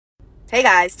Hey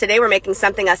guys, today we're making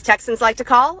something us Texans like to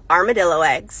call armadillo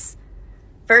eggs.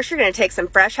 First, you're going to take some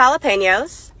fresh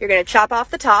jalapenos. You're going to chop off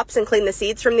the tops and clean the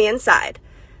seeds from the inside.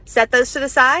 Set those to the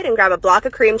side and grab a block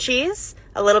of cream cheese,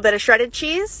 a little bit of shredded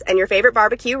cheese, and your favorite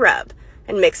barbecue rub,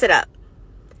 and mix it up.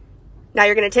 Now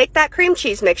you're going to take that cream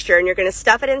cheese mixture and you're going to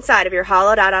stuff it inside of your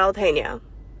hollowed out jalapeno.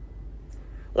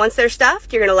 Once they're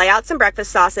stuffed, you're going to lay out some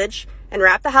breakfast sausage and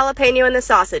wrap the jalapeno in the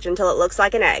sausage until it looks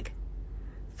like an egg.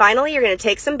 Finally, you're going to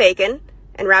take some bacon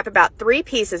and wrap about 3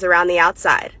 pieces around the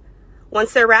outside.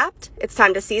 Once they're wrapped, it's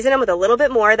time to season them with a little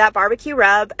bit more of that barbecue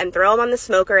rub and throw them on the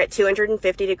smoker at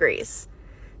 250 degrees.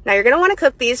 Now you're going to want to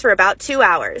cook these for about 2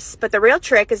 hours, but the real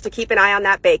trick is to keep an eye on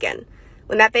that bacon.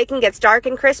 When that bacon gets dark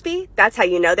and crispy, that's how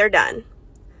you know they're done.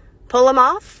 Pull them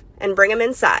off and bring them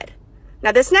inside.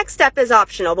 Now this next step is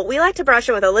optional, but we like to brush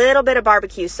them with a little bit of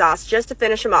barbecue sauce just to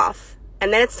finish them off.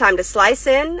 And then it's time to slice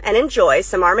in and enjoy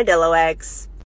some armadillo eggs.